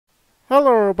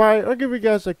Hello everybody, I'll give you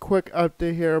guys a quick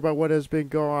update here about what has been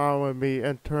going on with me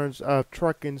in terms of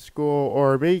trucking school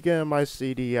or me getting my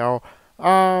CDL.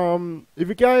 If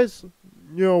you guys,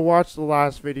 watched the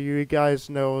last video, you guys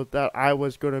know that I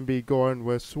was going to be going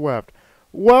with Swift.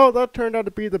 Well, that turned out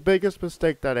to be the biggest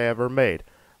mistake that I ever made.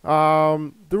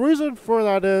 The reason for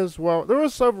that is, well, there were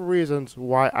several reasons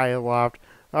why I left.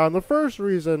 The first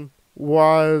reason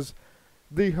was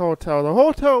the hotel. The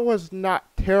hotel was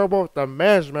not terrible. The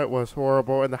management was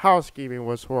horrible, and the housekeeping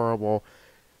was horrible.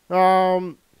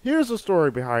 Here's the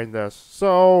story behind this.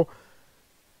 So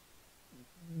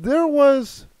there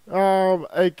was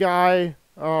a guy,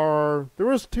 or there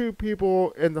was two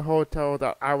people in the hotel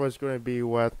that I was going to be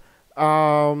with.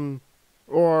 One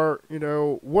of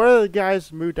the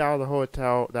guys moved out of the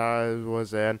hotel that I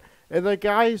was in, and the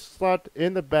guy slept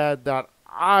in the bed that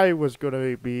I was going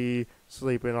to be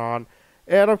sleeping on.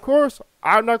 And of course,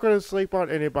 I'm not going to sleep on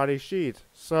anybody's sheets.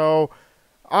 So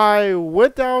I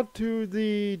went down to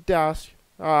the desk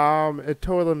and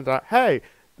told them that, hey,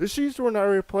 the sheets were not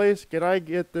replaced. Can I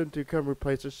get them to come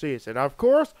replace the sheets? And of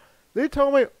course, they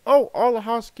told me, oh, all the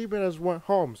housekeeping has went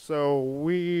home. So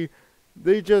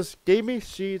they just gave me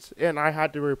sheets and I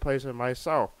had to replace them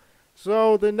myself.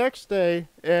 So the next day,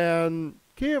 and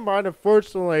keep in mind,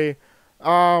 unfortunately,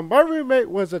 my roommate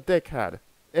was a dickhead.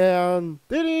 And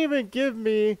they didn't even give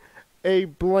me a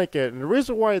blanket. And the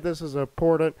reason why this is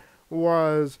important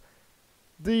was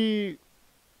my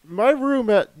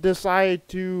roommate decided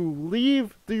to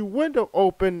leave the window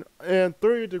open in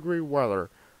 30-degree weather.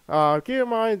 Keep in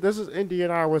mind, this is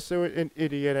Indiana. I was still in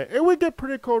Indiana. It would get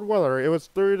pretty cold weather. It was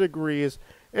 30 degrees.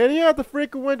 And he had the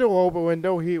freaking window open with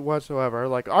no heat whatsoever.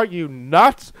 Like, are you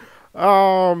nuts?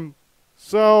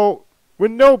 So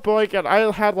with no blanket,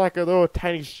 I had like a little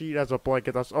tiny sheet as a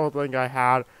blanket. That's the only thing I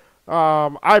had.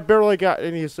 I barely got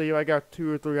any sleep. I got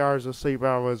 2 or 3 hours of sleep.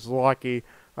 I was lucky.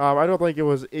 I don't think it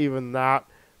was even that.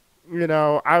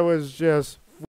 I was just